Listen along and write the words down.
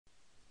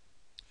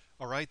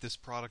Alright, this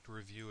product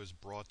review is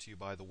brought to you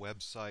by the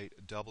website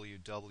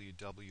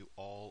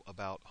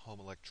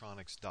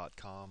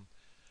www.allabouthomeelectronics.com.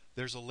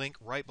 There's a link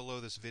right below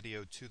this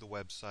video to the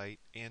website,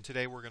 and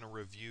today we're going to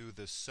review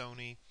the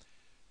Sony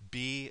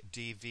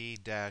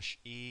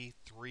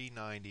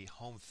BDV-E390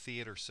 home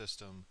theater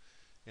system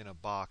in a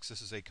box.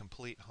 This is a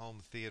complete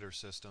home theater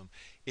system.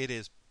 It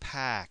is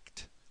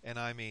packed, and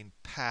I mean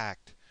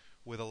packed,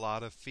 with a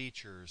lot of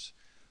features.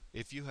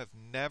 If you have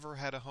never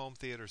had a home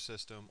theater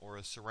system or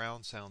a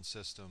surround sound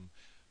system,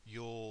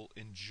 you'll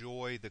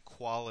enjoy the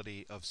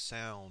quality of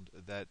sound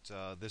that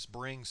this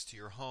brings to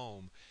your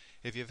home.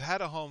 If you've had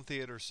a home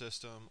theater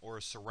system or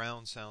a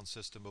surround sound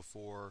system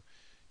before,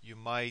 you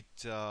might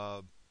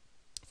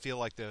feel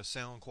like the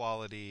sound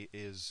quality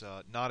is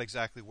not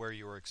exactly where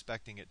you were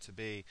expecting it to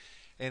be.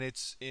 And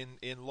it's in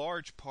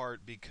large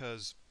part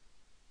because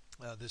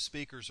the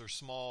speakers are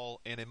small,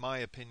 and in my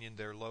opinion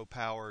they're low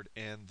powered,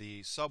 and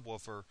the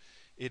subwoofer,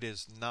 it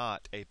is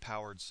not a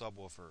powered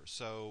subwoofer.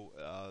 So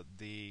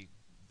the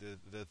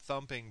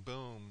thumping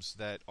booms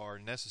that are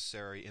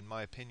necessary, in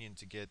my opinion,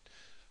 to get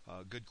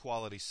good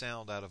quality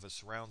sound out of a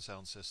surround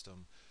sound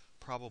system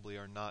probably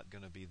are not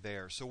going to be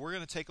there. So we're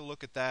going to take a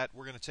look at that.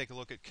 We're going to take a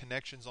look at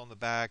connections on the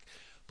back.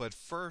 But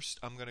first,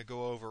 I'm going to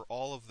go over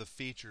all of the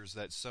features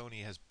that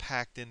Sony has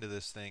packed into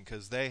this thing,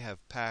 because they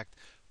have packed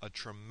a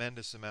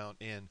tremendous amount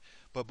in.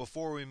 But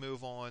before we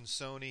move on,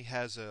 Sony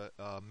has a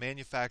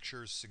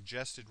manufacturer's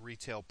suggested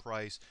retail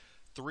price,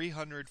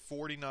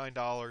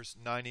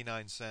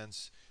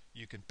 $349.99.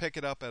 You can pick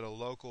it up at a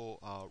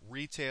local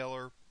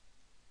retailer,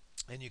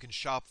 and you can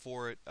shop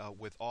for it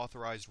with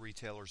authorized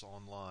retailers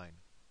online.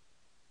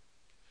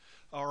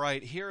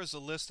 Alright, here is a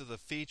list of the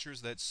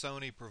features that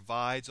Sony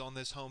provides on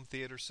this home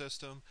theater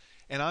system,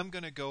 and I'm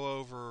going to go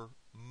over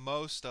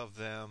most of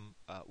them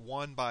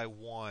one by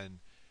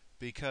one,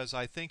 because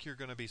I think you're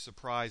going to be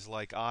surprised,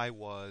 like I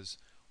was,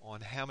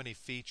 on how many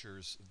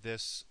features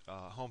this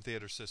home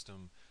theater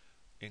system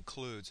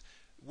includes.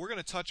 We're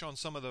going to touch on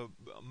some of the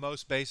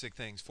most basic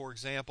things. For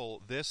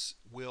example, this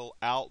will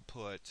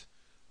output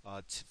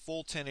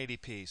full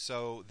 1080p.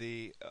 So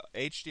the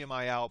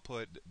HDMI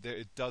output,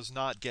 it does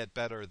not get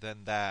better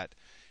than that.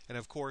 And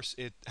of course,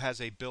 it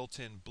has a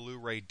built-in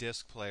Blu-ray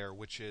disc player,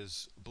 which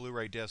is,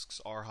 Blu-ray discs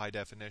are high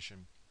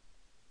definition.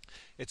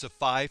 It's a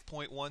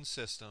 5.1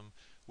 system,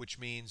 which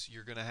means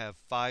you're going to have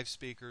 5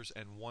 speakers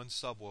and 1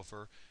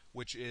 subwoofer,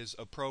 which is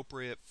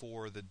appropriate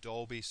for the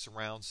Dolby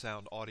surround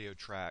sound audio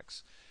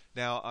tracks.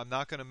 Now, I'm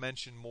not going to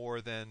mention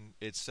more than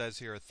it says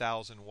here,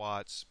 1,000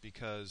 watts,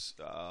 because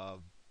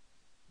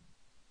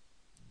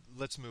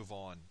let's move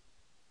on.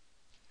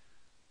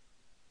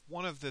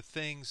 One of the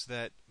things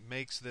that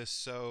makes this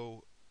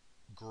so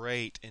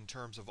great in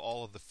terms of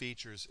all of the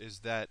features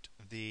is that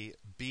the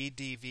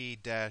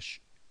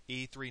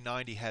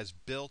BDV-E390 has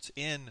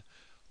built-in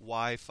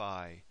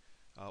Wi-Fi.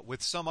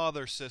 With some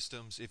other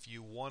systems, if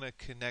you want to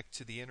connect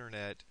to the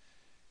internet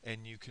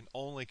and you can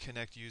only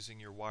connect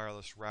using your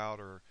wireless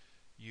router,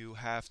 you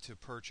have to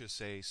purchase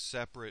a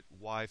separate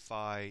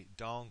Wi-Fi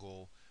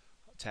dongle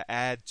to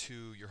add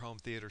to your home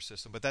theater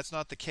system. But that's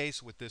not the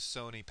case with this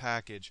Sony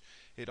package.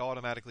 It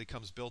automatically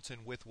comes built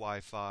in with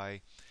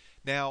Wi-Fi.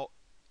 Now,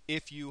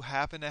 if you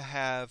happen to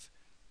have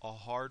a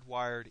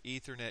hardwired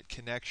Ethernet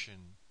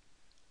connection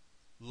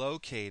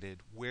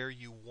located where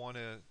you want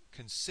to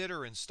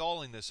consider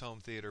installing this home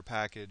theater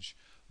package,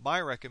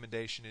 my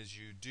recommendation is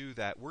you do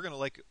that. We're going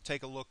to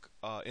take a look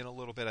in a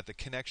little bit at the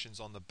connections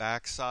on the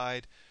back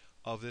side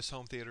of this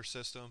home theater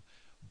system.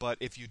 But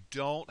if you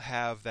don't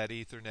have that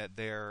Ethernet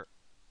there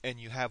and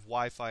you have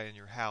Wi-Fi in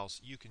your house,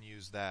 you can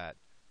use that.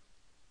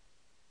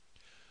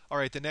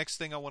 Alright, the next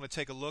thing I want to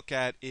take a look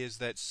at is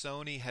that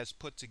Sony has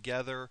put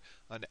together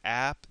an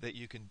app that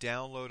you can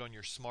download on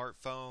your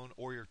smartphone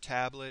or your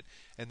tablet,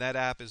 and that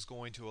app is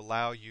going to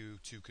allow you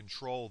to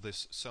control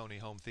this Sony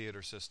home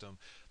theater system.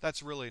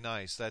 That's really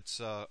nice. That's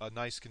a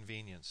nice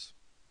convenience.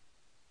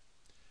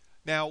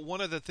 Now,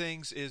 one of the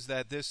things is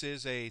that this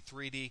is a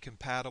 3D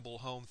compatible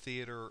home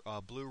theater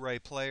Blu-ray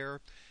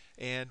player,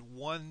 and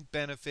one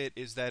benefit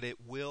is that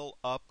it will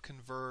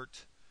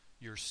upconvert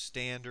your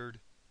standard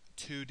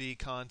 2D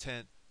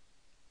content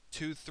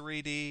to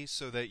 3D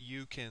so that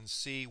you can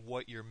see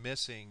what you're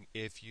missing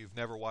if you've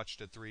never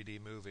watched a 3D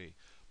movie.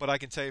 But I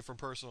can tell you from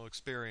personal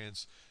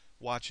experience,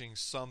 watching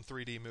some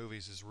 3D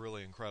movies is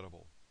really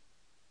incredible.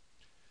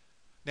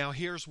 Now,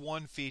 here's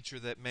one feature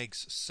that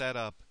makes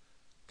setup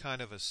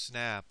kind of a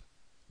snap.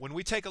 When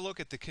we take a look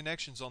at the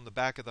connections on the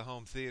back of the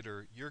home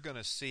theater, you're going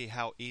to see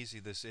how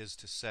easy this is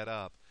to set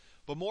up.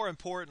 But more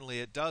importantly,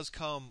 it does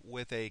come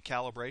with a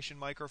calibration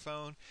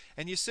microphone,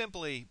 and you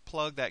simply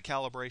plug that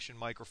calibration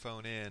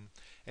microphone in,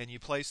 and you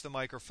place the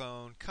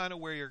microphone kind of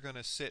where you're going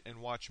to sit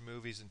and watch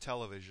movies and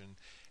television,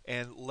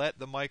 and let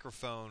the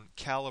microphone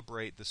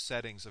calibrate the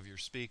settings of your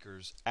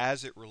speakers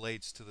as it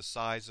relates to the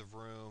size of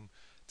room,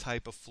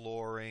 type of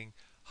flooring,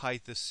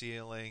 height of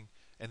ceiling,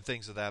 and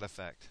things of that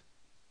effect.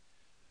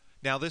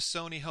 Now, this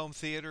Sony home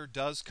theater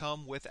does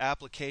come with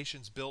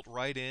applications built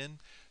right in,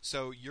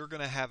 so you're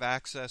going to have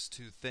access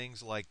to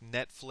things like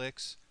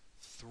Netflix,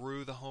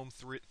 through the home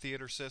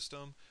theater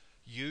system,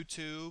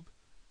 YouTube,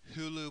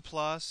 Hulu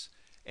Plus,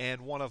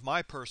 and one of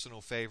my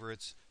personal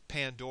favorites,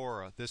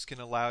 Pandora. This can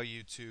allow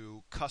you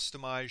to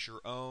customize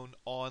your own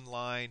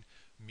online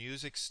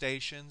music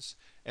stations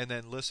and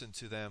then listen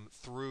to them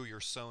through your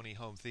Sony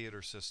home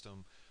theater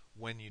system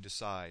when you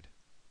decide.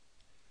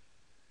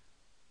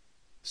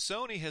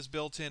 Sony has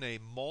built in a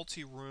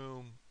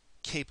multi-room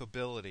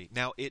capability.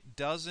 Now, it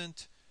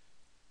doesn't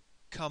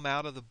come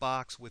out of the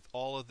box with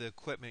all of the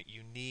equipment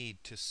you need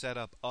to set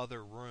up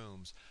other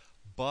rooms,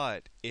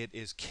 but it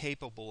is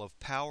capable of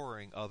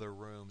powering other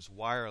rooms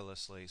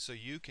wirelessly. So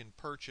you can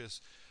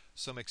purchase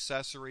some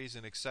accessories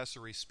and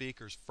accessory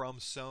speakers from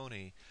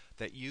Sony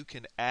that you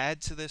can add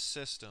to this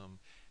system,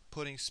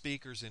 putting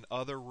speakers in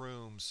other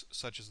rooms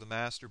such as the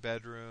master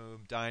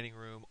bedroom, dining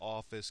room,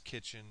 office,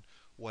 kitchen,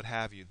 what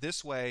have you.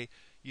 This way,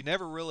 you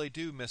never really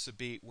do miss a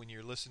beat when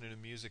you're listening to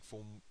music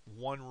from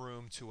one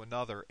room to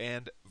another.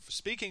 And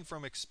speaking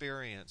from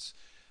experience,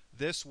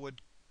 this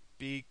would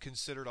be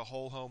considered a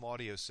whole home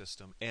audio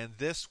system. And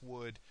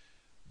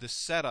the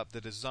setup,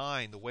 the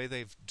design, the way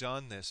they've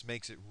done this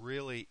makes it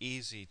really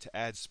easy to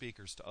add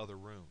speakers to other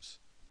rooms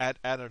at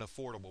an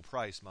affordable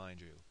price,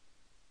 mind you.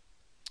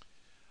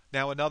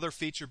 Now, another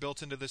feature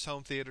built into this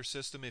home theater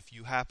system, if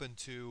you happen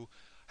to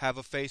have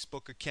a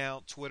Facebook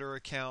account, Twitter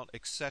account,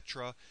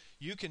 etc.,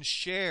 you can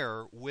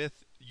share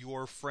with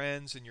your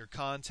friends and your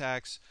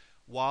contacts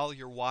while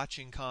you're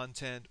watching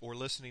content or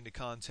listening to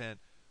content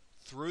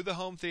through the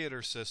home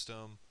theater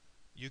system.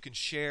 You can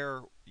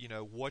share,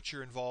 what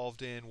you're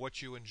involved in,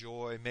 what you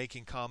enjoy,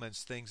 making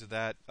comments, things of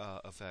that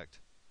effect.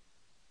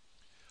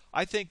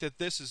 I think that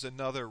this is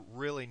another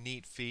really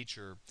neat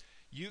feature.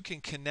 You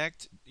can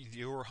connect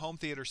your home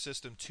theater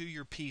system to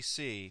your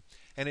PC,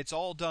 and it's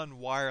all done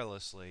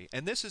wirelessly.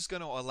 And this is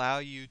going to allow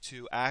you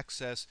to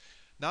access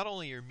not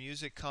only your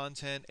music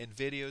content and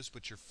videos,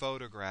 but your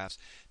photographs.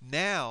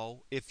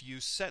 Now, if you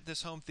set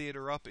this home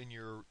theater up in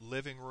your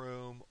living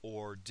room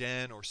or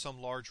den or some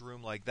large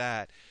room like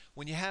that,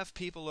 when you have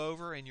people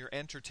over and you're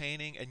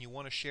entertaining and you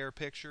want to share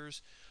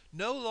pictures,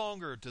 no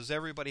longer does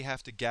everybody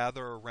have to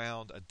gather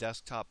around a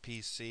desktop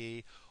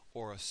PC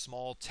or a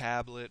small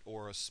tablet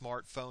or a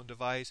smartphone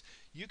device.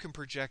 You can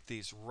project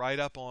these right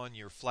up on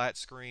your flat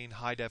screen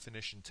high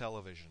definition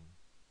television.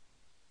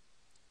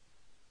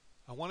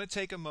 I want to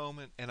take a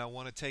moment and I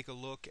want to take a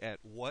look at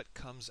what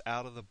comes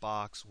out of the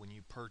box when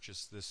you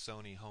purchase this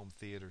Sony home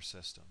theater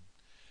system.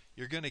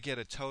 You're going to get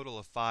a total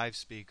of 5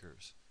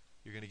 speakers.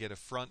 You're going to get a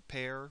front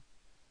pair.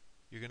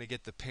 You're going to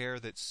get the pair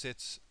that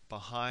sits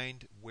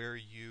behind where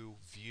you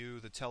view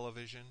the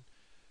television.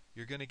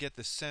 You're going to get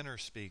the center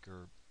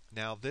speaker.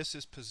 Now, this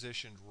is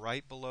positioned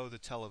right below the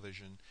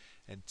television,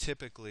 and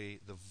typically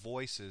the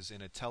voices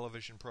in a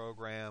television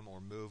program or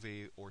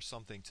movie or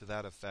something to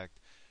that effect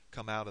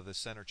come out of the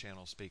center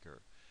channel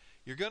speaker.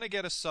 You're going to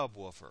get a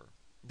subwoofer.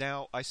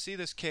 Now, I see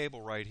this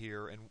cable right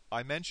here, and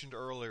I mentioned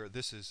earlier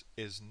this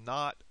is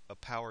not a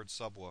powered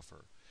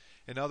subwoofer.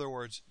 In other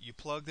words, you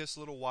plug this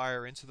little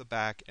wire into the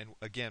back, and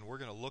again, we're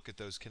going to look at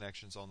those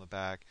connections on the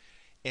back,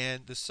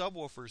 and the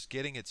subwoofer is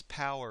getting its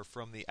power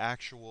from the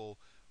actual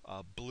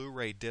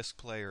Blu-ray disc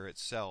player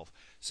itself.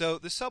 So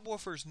the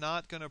subwoofer is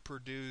not going to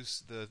produce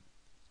the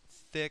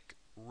thick,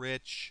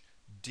 rich,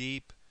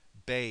 deep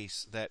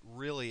bass that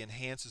really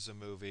enhances a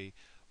movie,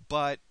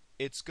 but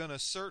it's going to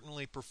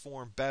certainly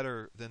perform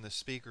better than the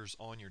speakers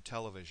on your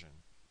television.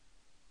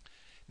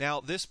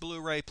 Now, this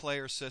Blu-ray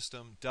player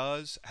system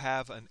does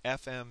have an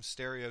FM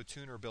stereo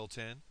tuner built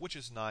in, which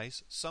is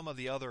nice. Some of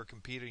the other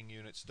competing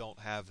units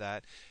don't have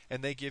that,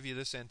 and they give you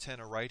this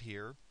antenna right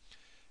here.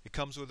 It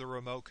comes with a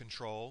remote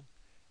control.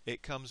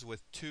 It comes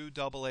with 2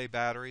 AA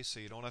batteries, so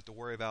you don't have to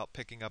worry about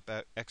picking up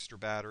extra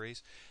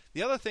batteries.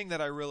 The other thing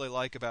that I really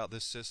like about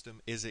this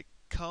system is it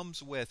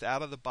comes with,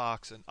 out of the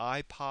box, an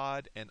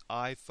iPod and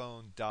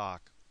iPhone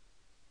dock.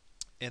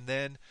 And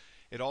then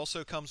it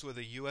also comes with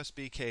a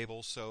USB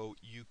cable, so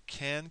you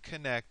can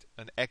connect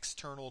an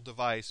external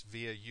device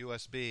via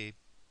USB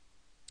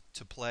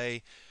to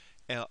play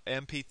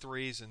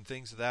MP3s and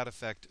things of that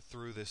effect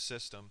through this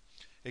system.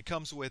 It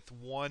comes with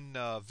one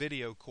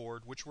video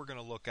cord, which we're going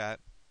to look at.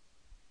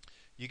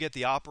 You get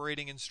the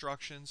operating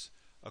instructions,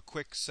 a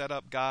quick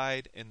setup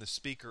guide, and the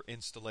speaker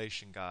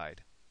installation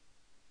guide.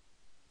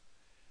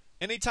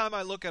 Anytime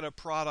I look at a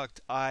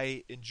product,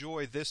 I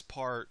enjoy this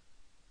part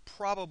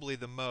probably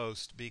the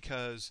most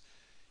because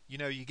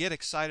you get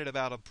excited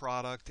about a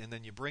product and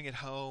then you bring it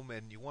home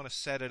and you want to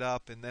set it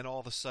up, and then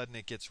all of a sudden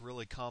it gets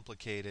really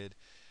complicated.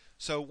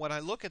 So when I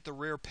look at the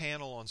rear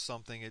panel on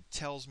something, it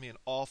tells me an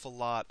awful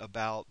lot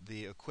about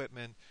the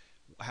equipment,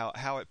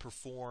 how it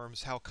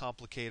performs, how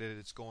complicated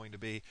it's going to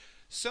be.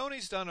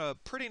 Sony's done a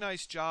pretty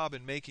nice job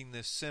in making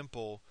this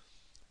simple,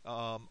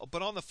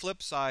 but on the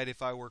flip side,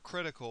 if I were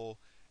critical,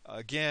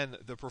 again,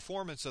 the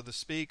performance of the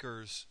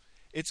speakers,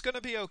 it's going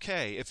to be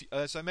okay.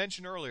 As I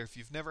mentioned earlier, if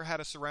you've never had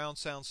a surround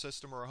sound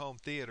system or a home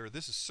theater,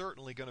 this is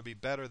certainly going to be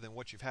better than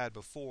what you've had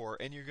before,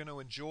 and you're going to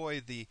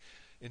enjoy the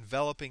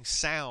enveloping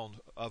sound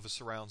of a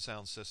surround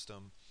sound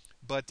system.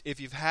 But if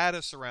you've had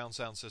a surround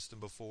sound system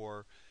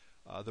before,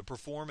 the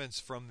performance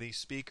from these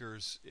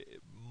speakers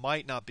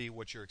might not be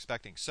what you're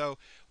expecting. So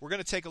we're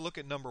going to take a look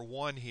at number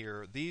one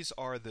here. These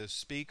are the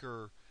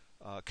speaker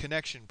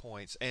connection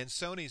points, and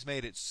Sony's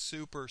made it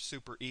super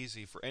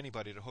easy for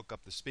anybody to hook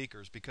up the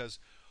speakers, because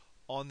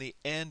on the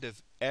end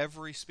of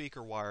every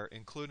speaker wire,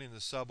 including the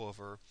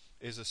subwoofer,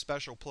 is a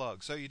special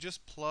plug. So you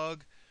just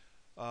plug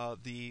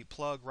the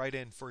plug right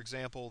in. For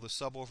example, the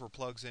subwoofer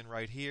plugs in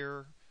right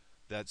here,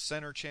 that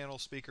center channel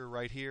speaker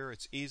right here.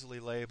 It's easily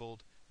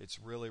labeled. It's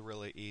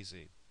really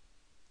easy.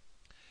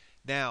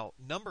 Now,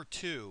 number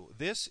two,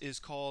 this is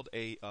called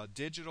a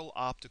digital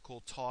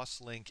optical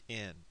toss link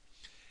in.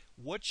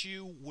 What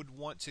you would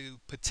want to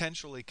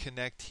potentially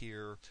connect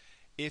here,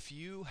 if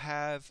you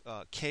have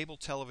cable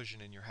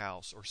television in your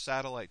house, or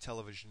satellite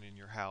television in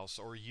your house,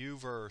 or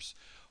UVerse,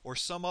 or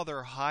some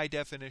other high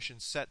definition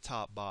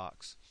set-top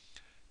box,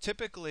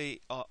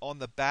 typically on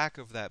the back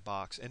of that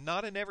box, and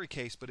not in every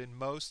case but in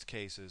most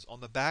cases,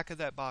 on the back of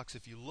that box,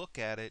 if you look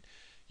at it,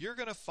 you're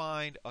going to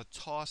find a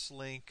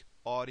Toslink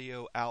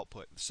audio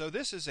output. So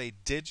this is a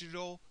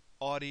digital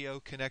audio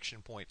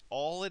connection point.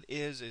 All it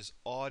is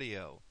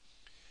audio.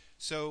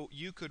 So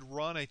you could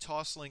run a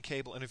Toslink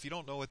cable, and if you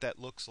don't know what that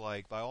looks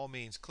like, by all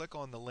means click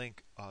on the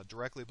link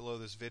directly below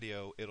this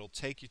video. It'll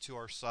take you to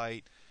our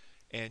site,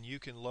 and you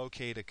can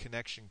locate a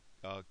connection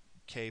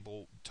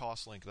cable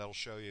Toslink that'll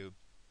show you.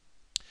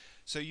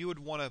 So you would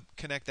want to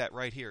connect that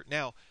right here.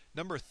 Now,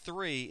 number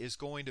three is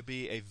going to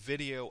be a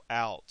video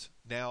out.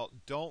 Now,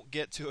 don't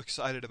get too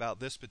excited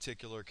about this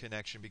particular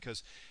connection,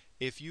 because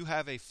if you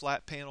have a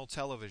flat panel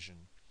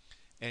television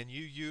and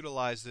you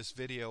utilize this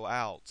video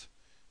out,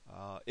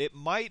 it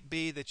might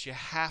be that you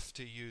have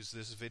to use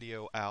this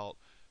video out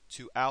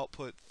to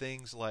output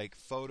things like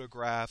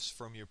photographs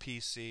from your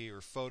PC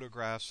or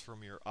photographs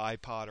from your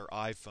iPod or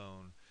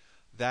iPhone.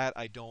 That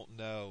I don't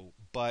know.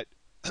 But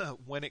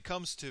when it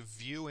comes to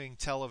viewing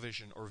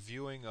television or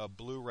viewing a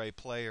Blu-ray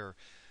player,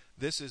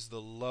 this is the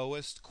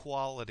lowest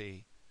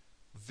quality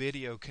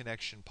video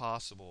connection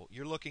possible.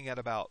 You're looking at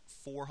about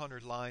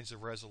 400 lines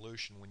of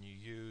resolution when you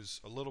use,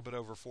 a little bit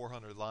over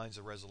 400 lines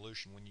of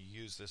resolution when you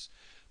use this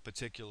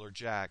particular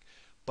jack.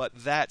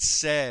 But that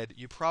said,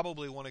 you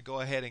probably want to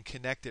go ahead and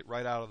connect it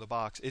right out of the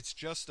box. It's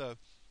just a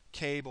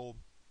cable,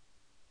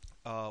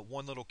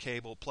 one little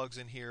cable plugs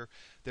in here.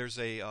 There's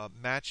a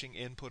matching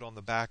input on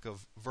the back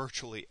of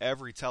virtually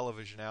every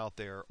television out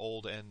there,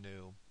 old and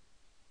new.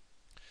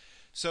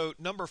 So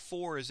number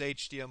four is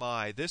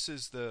HDMI. This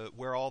is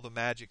where all the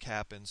magic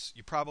happens.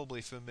 You're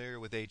probably familiar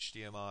with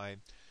HDMI.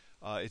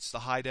 It's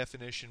the high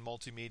definition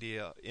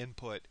multimedia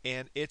input,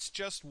 and it's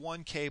just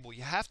one cable.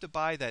 You have to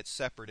buy that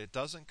separate. It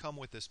doesn't come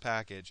with this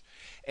package.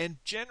 And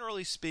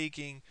generally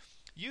speaking,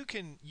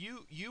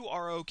 you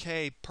are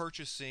okay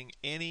purchasing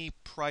any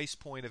price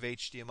point of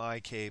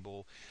HDMI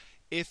cable.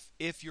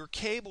 If your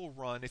cable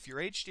run, if your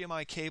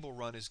HDMI cable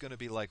run is going to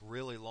be like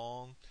really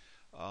long,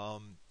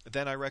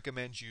 then I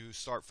recommend you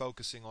start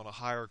focusing on a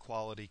higher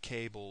quality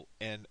cable,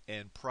 and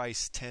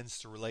price tends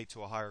to relate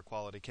to a higher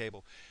quality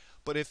cable.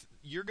 But if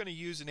you're going to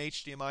use an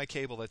HDMI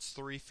cable that's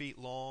 3 feet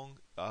long,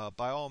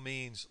 by all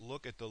means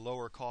look at the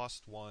lower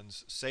cost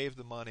ones, save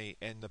the money,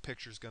 and the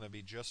picture's going to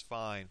be just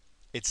fine.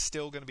 It's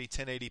still going to be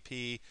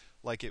 1080p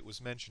like it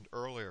was mentioned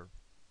earlier.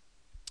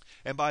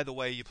 And by the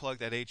way, you plug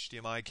that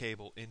HDMI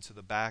cable into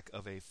the back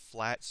of a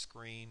flat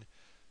screen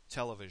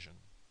television.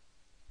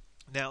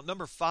 Now,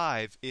 number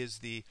five is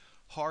the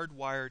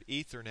hardwired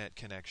Ethernet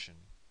connection.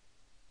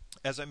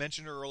 As I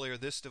mentioned earlier,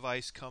 this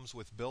device comes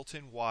with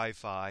built-in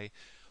Wi-Fi,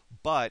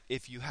 but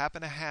if you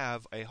happen to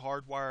have a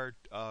hardwired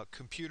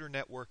computer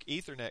network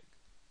Ethernet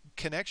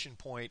connection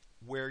point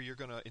where you're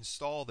going to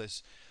install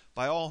this,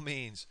 by all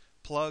means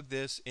plug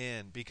this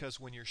in, because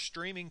when you're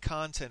streaming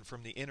content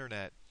from the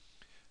internet,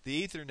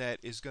 the Ethernet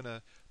is going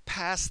to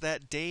pass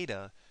that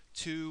data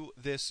to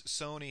this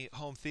Sony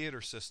home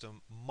theater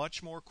system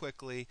much more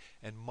quickly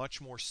and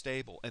much more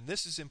stable. And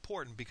this is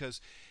important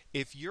because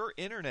if your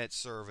internet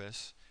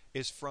service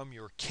is from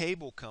your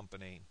cable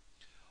company,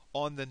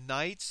 on the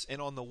nights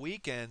and on the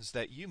weekends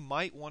that you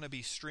might want to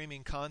be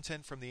streaming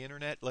content from the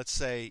internet, let's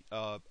say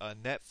a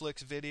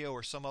Netflix video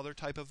or some other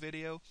type of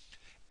video,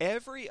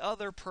 every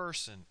other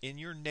person in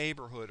your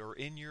neighborhood or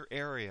in your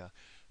area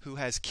who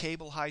has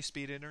cable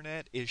high-speed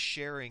internet is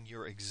sharing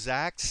your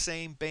exact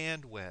same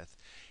bandwidth.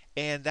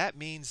 And that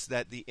means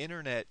that the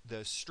internet,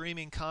 the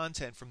streaming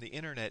content from the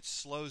internet,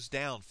 slows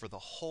down for the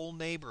whole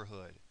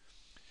neighborhood.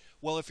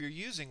 Well, if you're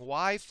using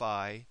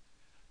Wi-Fi,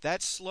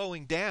 that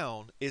slowing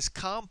down is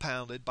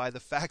compounded by the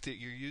fact that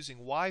you're using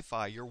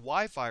Wi-Fi. Your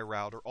Wi-Fi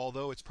router,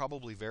 although it's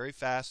probably very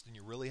fast and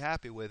you're really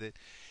happy with it,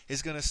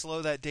 is going to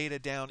slow that data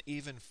down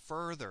even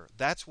further.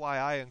 That's why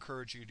I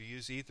encourage you to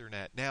use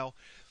Ethernet. Now,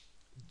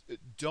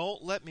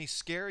 don't let me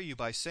scare you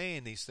by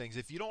saying these things.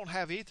 If you don't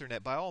have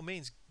Ethernet, by all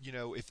means,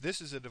 if this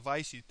is a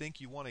device you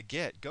think you want to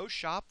get, go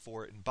shop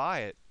for it and buy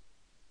it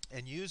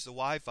and use the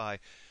Wi-Fi,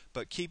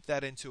 but keep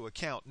that into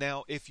account.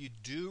 Now, if you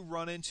do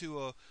run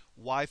into a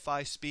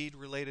Wi-Fi speed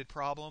related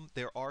problem,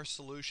 there are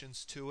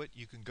solutions to it.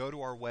 You can go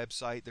to our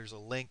website. There's a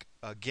link,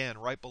 again,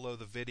 right below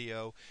the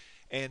video,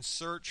 and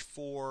search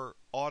for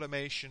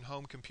automation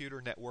home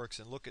computer networks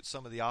and look at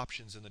some of the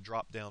options in the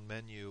drop down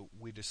menu.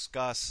 We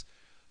discuss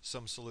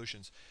some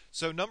solutions.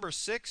 So number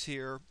 6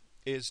 here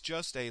is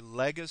just a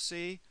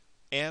legacy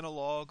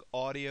analog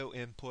audio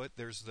input.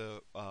 There's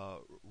the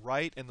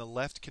right and the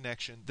left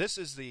connection. This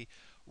is the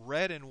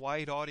red and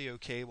white audio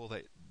cable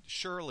that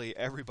surely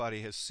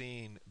everybody has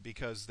seen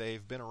because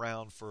they've been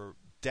around for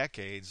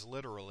decades,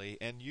 literally,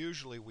 and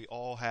usually we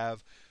all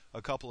have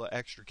a couple of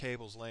extra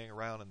cables laying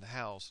around in the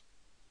house.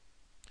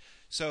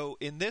 So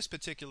in this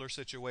particular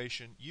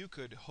situation, you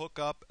could hook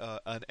up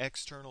an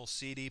external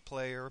CD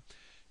player.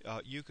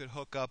 You could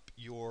hook up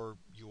your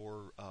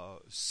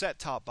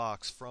set-top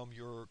box from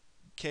your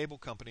cable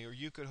company, or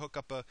you could hook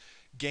up a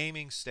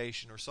gaming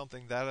station or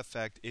something that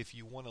effect if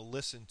you want to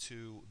listen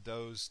to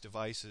those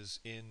devices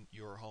in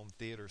your home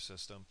theater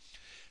system.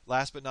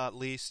 Last but not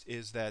least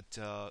is that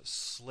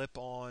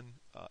slip-on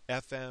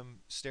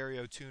FM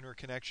stereo tuner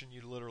connection.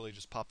 You literally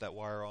just pop that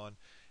wire on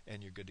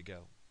and you're good to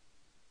go.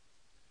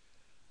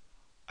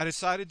 I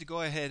decided to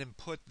go ahead and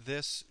put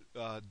this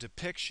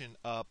depiction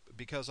up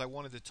because I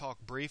wanted to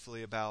talk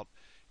briefly about,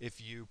 if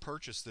you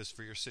purchase this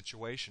for your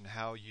situation,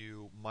 how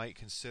you might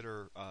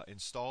consider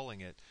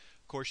installing it.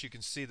 Of course, you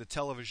can see the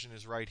television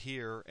is right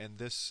here, and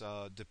this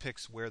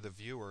depicts where the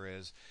viewer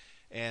is.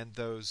 And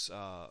those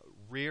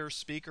rear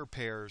speaker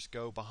pairs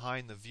go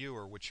behind the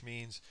viewer, which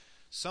means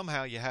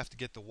somehow you have to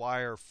get the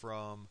wire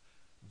from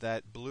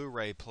that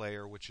Blu-ray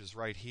player, which is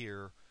right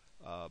here,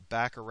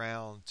 back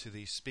around to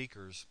these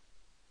speakers.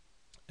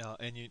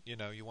 And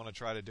you want to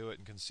try to do it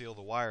and conceal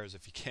the wires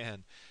if you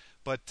can.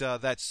 But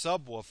that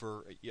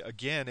subwoofer,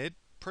 again, it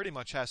pretty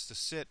much has to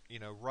sit,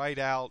 right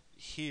out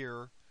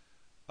here.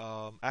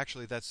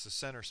 Actually, that's the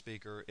center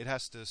speaker. It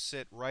has to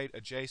sit right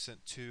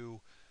adjacent to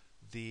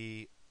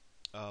the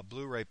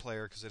Blu-ray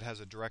player because it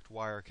has a direct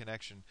wire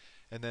connection.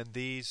 And then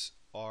these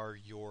are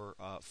your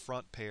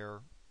front pair.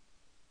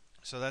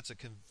 So that's a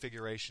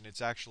configuration.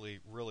 It's actually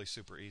really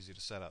super easy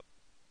to set up.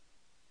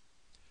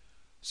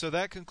 So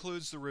that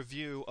concludes the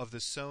review of the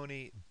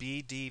Sony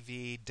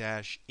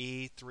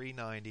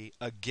BDV-E390.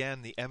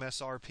 Again, the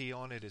MSRP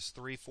on it is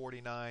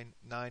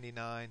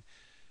 $349.99.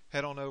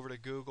 Head on over to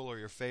Google or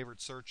your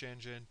favorite search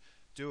engine.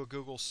 Do a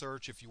Google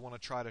search if you want to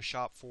try to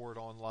shop for it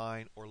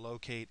online or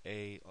locate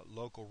a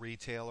local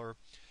retailer.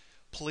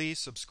 Please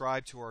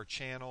subscribe to our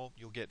channel.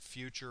 You'll get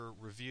future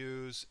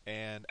reviews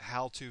and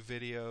how-to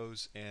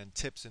videos and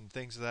tips and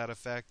things of that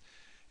effect.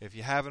 If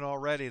you haven't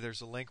already, there's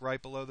a link right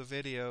below the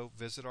video.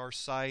 Visit our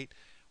site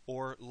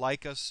or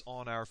like us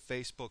on our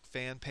Facebook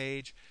fan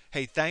page.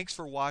 Hey, thanks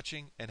for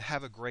watching and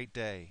have a great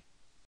day.